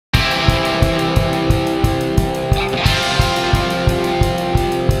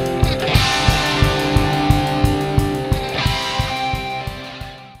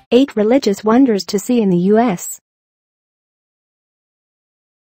8 religious wonders to see in the U.S.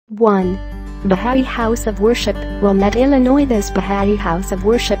 1. Baha'i House of Worship, Wilmette, Illinois. This Baha'i House of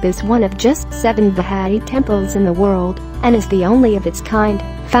Worship is one of just 7 Baha'i temples in the world and is the only of its kind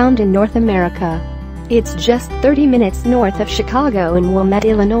found in North America. It's just 30 minutes north of Chicago in Wilmette,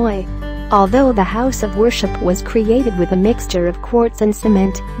 Illinois. Although the House of Worship was created with a mixture of quartz and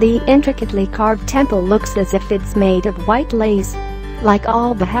cement, the intricately carved temple looks as if it's made of white lace. Like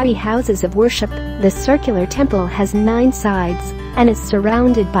all Baha'i houses of worship, the circular temple has 9 sides and is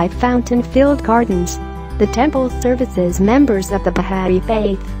surrounded by fountain-filled gardens. The temple services members of the Baha'i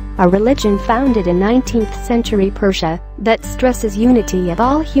faith, a religion founded in 19th century Persia that stresses unity of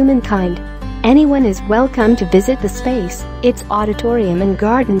all humankind. Anyone is welcome to visit the space. Its auditorium and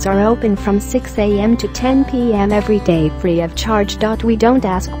gardens are open from 6 a.m. to 10 p.m. every day, free of charge. We don't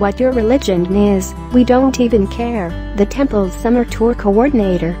ask what your religion is, we don't even care, the temple's summer tour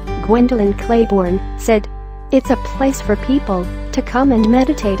coordinator, Gwendolyn Claiborne, said. It's a place for people to come and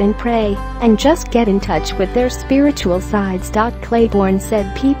meditate and pray and just get in touch with their spiritual sides. Claiborne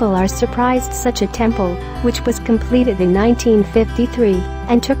said people are surprised such a temple, which was completed in 1953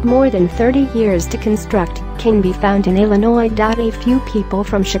 and took more than 30 years to construct, can be found in Illinois. A few people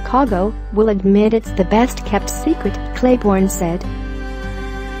from Chicago will admit it's the best kept secret, Claiborne said.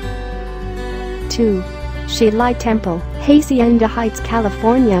 2. Shilai Temple, Hacienda Heights,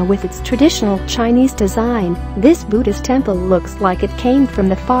 California. With its traditional Chinese design, this Buddhist temple looks like it came from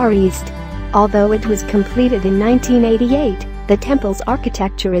the Far East. Although it was completed in 1988, the temple's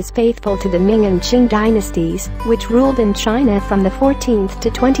architecture is faithful to the Ming and Qing dynasties, which ruled in China from the 14th to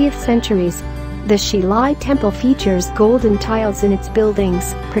 20th centuries. The Shilai Temple features golden tiles in its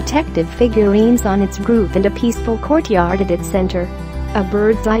buildings, protective figurines on its roof, and a peaceful courtyard at its center. A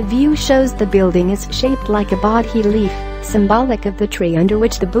bird's-eye view shows the building is shaped like a bodhi leaf, symbolic of the tree under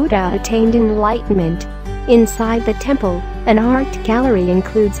which the Buddha attained enlightenment. Inside the temple, an art gallery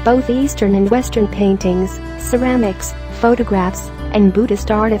includes both Eastern and Western paintings, ceramics, photographs, and Buddhist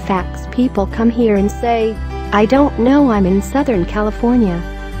artifacts. People come here and say, "I don't know, I'm in Southern California.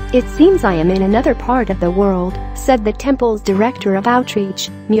 It seems I am in another part of the world," said the temple's director of outreach,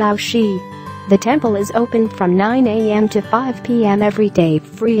 Miao Shi. The temple is open from 9 a.m. to 5 p.m. every day,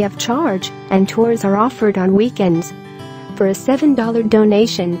 free of charge, and tours are offered on weekends. For a $7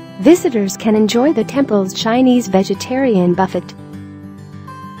 donation, visitors can enjoy the temple's Chinese vegetarian buffet.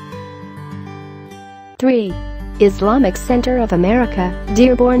 3. Islamic Center of America,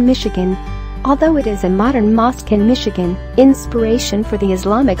 Dearborn, Michigan. Although it is a modern mosque in Michigan, inspiration for the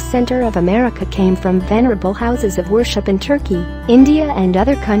Islamic Center of America came from venerable houses of worship in Turkey, India, and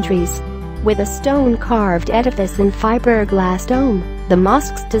other countries. With a stone-carved edifice and fiberglass dome, the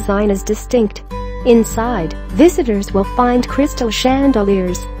mosque's design is distinct. Inside, visitors will find crystal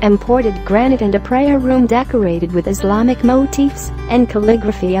chandeliers, imported granite, and a prayer room decorated with Islamic motifs and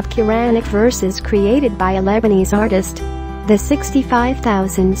calligraphy of Quranic verses created by a Lebanese artist. The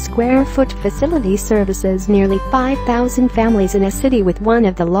 65,000-square-foot facility services nearly 5,000 families in a city with one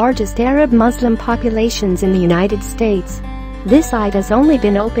of the largest Arab Muslim populations in the United States. This site has only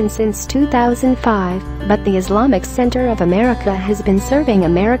been open since 2005, but the Islamic Center of America has been serving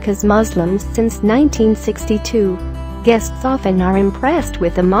America's Muslims since 1962. Guests often are impressed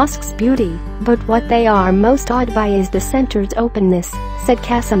with the mosque's beauty, but what they are most awed by is the center's openness, said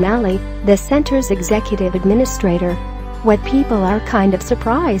Qasim Ali, the center's executive administrator. What people are kind of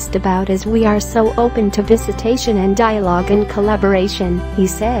surprised about is we are so open to visitation and dialogue and collaboration, he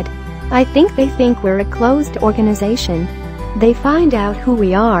said. I think they think we're a closed organization. They find out who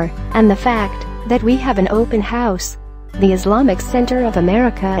we are, and the fact that we have an open house. The Islamic Center of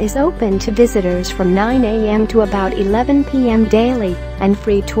America is open to visitors from 9 a.m. to about 11 p.m. daily, and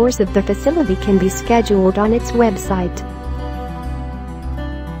free tours of the facility can be scheduled on its website.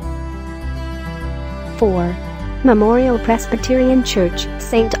 4. Memorial Presbyterian Church,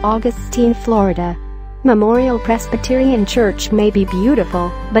 St. Augustine, Florida. Memorial Presbyterian Church may be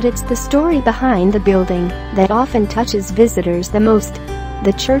beautiful, but it's the story behind the building that often touches visitors the most.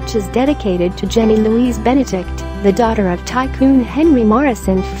 The church is dedicated to Jenny Louise Benedict, the daughter of tycoon Henry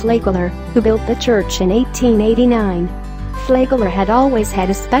Morrison Flagler, who built the church in 1889. Flagler had always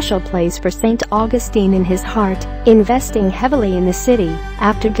had a special place for St. Augustine in his heart, investing heavily in the city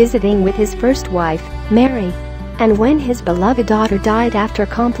after visiting with his first wife, Mary. And when his beloved daughter died after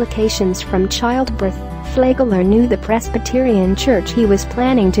complications from childbirth, Flagler knew the Presbyterian church he was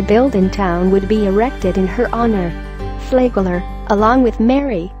planning to build in town would be erected in her honor. Flagler, along with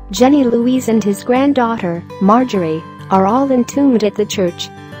Mary, Jenny Louise, and his granddaughter, Marjorie, are all entombed at the church.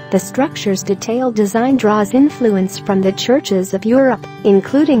 The structure's detailed design draws influence from the churches of Europe,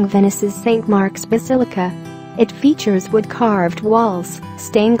 including Venice's St. Mark's Basilica. It features wood-carved walls,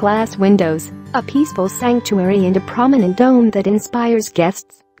 stained glass windows, a peaceful sanctuary and a prominent dome that inspires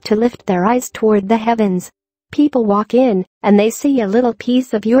guests to lift their eyes toward the heavens. People walk in, and they see a little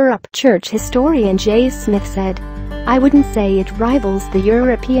piece of Europe, church historian J. Smith said. I wouldn't say it rivals the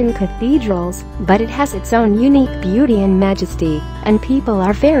European cathedrals, but it has its own unique beauty and majesty, and people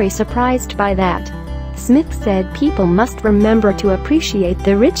are very surprised by that. Smith said people must remember to appreciate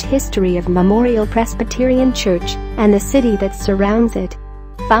the rich history of Memorial Presbyterian Church and the city that surrounds it.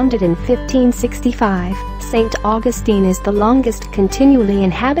 Founded in 1565, St. Augustine is the longest continually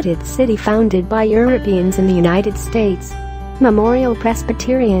inhabited city founded by Europeans in the United States. Memorial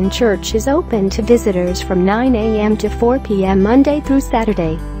Presbyterian Church is open to visitors from 9 a.m. to 4 p.m. Monday through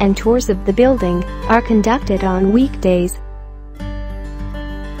Saturday, and tours of the building are conducted on weekdays.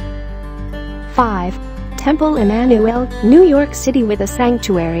 5. Temple Emmanuel, New York City with a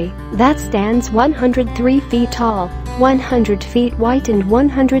sanctuary that stands 103 feet tall, 100 feet wide and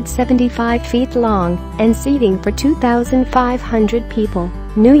 175 feet long, and seating for 2,500 people.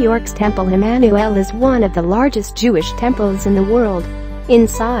 New York's Temple Emmanuel is one of the largest Jewish temples in the world.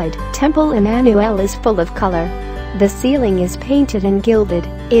 Inside, Temple Emmanuel is full of color. The ceiling is painted and gilded,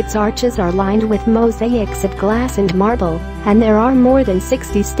 its arches are lined with mosaics of glass and marble, and there are more than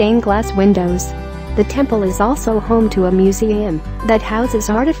 60 stained glass windows. The temple is also home to a museum that houses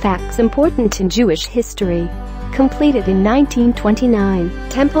artifacts important in Jewish history. Completed in 1929,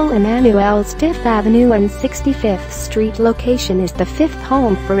 Temple Emmanuel's 5th Avenue and 65th Street location is the fifth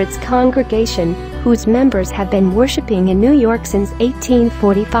home for its congregation, whose members have been worshiping in New York since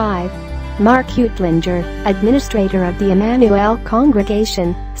 1845. Mark Utlinger, administrator of the Emmanuel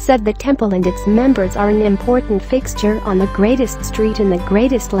congregation, said the temple and its members are an important fixture on the greatest street in the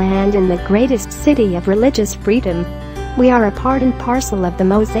greatest land and the greatest city of religious freedom. We are a part and parcel of the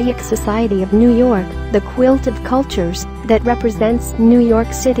Mosaic Society of New York, the quilt of cultures that represents New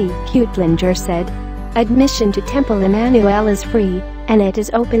York City, Utlinger said. Admission to Temple Emmanuel is free, and it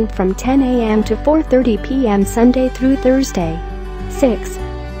is open from 10 a.m. to 4:30 p.m. Sunday through Thursday. 6.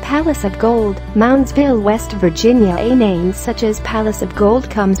 Palace of Gold, Moundsville, West Virginia. A name such as Palace of Gold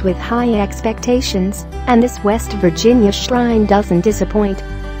comes with high expectations, and this West Virginia shrine doesn't disappoint.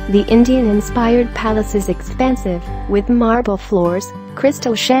 The Indian-inspired palace is expansive, with marble floors,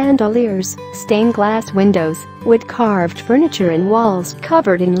 crystal chandeliers, stained glass windows, wood-carved furniture and walls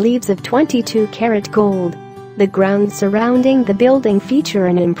covered in leaves of 22-karat gold. The grounds surrounding the building feature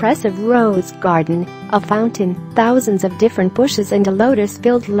an impressive rose garden, a fountain, thousands of different bushes and a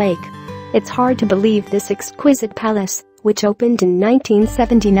lotus-filled lake. It's hard to believe this exquisite palace, which opened in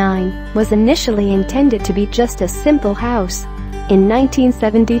 1979, was initially intended to be just a simple house. In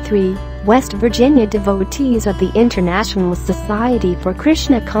 1973, West Virginia devotees of the International Society for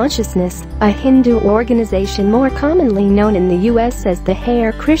Krishna Consciousness, a Hindu organization more commonly known in the U.S. as the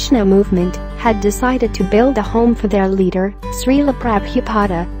Hare Krishna movement, had decided to build a home for their leader, Srila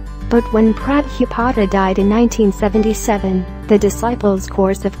Prabhupada. But when Prabhupada died in 1977, the disciples'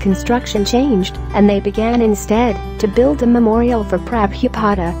 course of construction changed, and they began instead to build a memorial for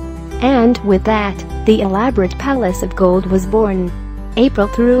Prabhupada. And with that, the elaborate Palace of Gold was born. April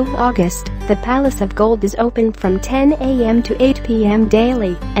through August, the Palace of Gold is open from 10 a.m. to 8 p.m.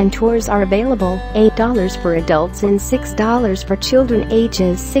 daily, and tours are available, $8 for adults and $6 for children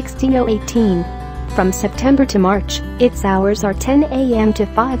ages 16 to 18. From September to March, its hours are 10 a.m. to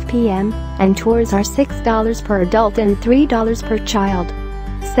 5 p.m., and tours are $6 per adult and $3 per child.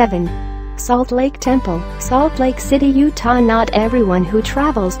 7. Salt Lake Temple, Salt Lake City, Utah. Not everyone who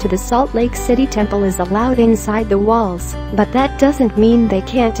travels to the Salt Lake City Temple is allowed inside the walls, but that doesn't mean they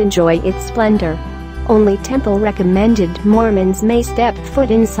can't enjoy its splendor. Only temple-recommended Mormons may step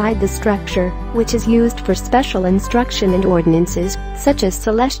foot inside the structure, which is used for special instruction and ordinances, such as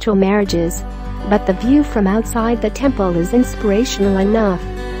celestial marriages. But the view from outside the temple is inspirational enough.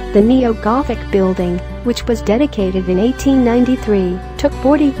 The neo-Gothic building, which was dedicated in 1893, took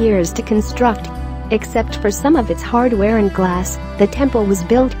 40 years to construct. Except for some of its hardware and glass, the temple was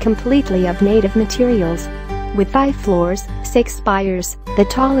built completely of native materials. With 5 floors, 6 spires, the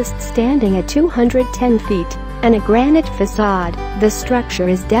tallest standing at 210 feet, and a granite facade, the structure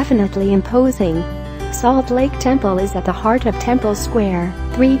is definitely imposing. Salt Lake Temple is at the heart of Temple Square,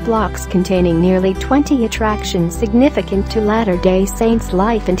 3 blocks containing nearly 20 attractions significant to Latter-day Saints'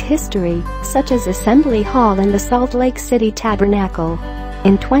 life and history, such as Assembly Hall and the Salt Lake City Tabernacle.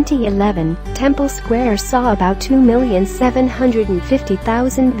 In 2011, Temple Square saw about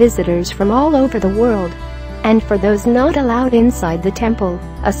 2,750,000 visitors from all over the world. And for those not allowed inside the temple,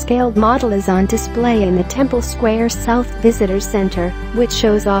 a scaled model is on display in the Temple Square South Visitor Center, which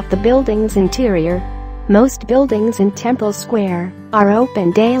shows off the building's interior. Most buildings in Temple Square are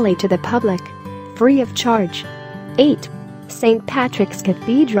open daily to the public, free of charge. 8. St. Patrick's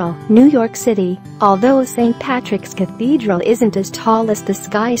Cathedral, New York City. Although St. Patrick's Cathedral isn't as tall as the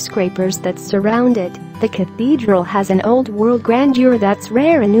skyscrapers that surround it, the cathedral has an old-world grandeur that's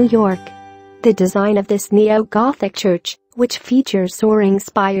rare in New York. The design of this neo-Gothic church, which features soaring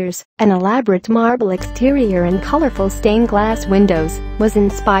spires, an elaborate marble exterior and colorful stained glass windows, was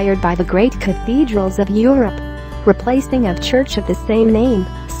inspired by the great cathedrals of Europe. Replacing a church of the same name,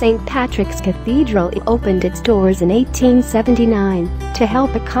 St. Patrick's Cathedral opened its doors in 1879 to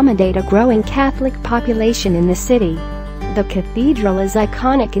help accommodate a growing Catholic population in the city. The cathedral is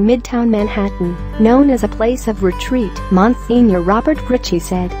iconic in Midtown Manhattan, known as a place of retreat, Monsignor Robert Ritchie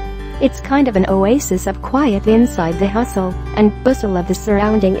said. It's kind of an oasis of quiet inside the hustle and bustle of the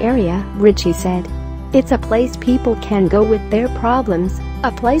surrounding area, Ritchie said. It's a place people can go with their problems,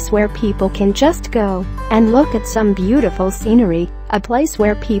 a place where people can just go and look at some beautiful scenery, a place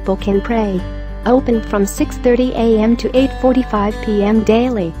where people can pray. Open from 6:30 a.m. to 8:45 p.m.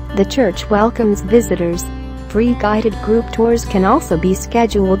 daily, the church welcomes visitors. Free guided group tours can also be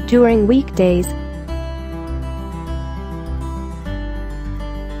scheduled during weekdays.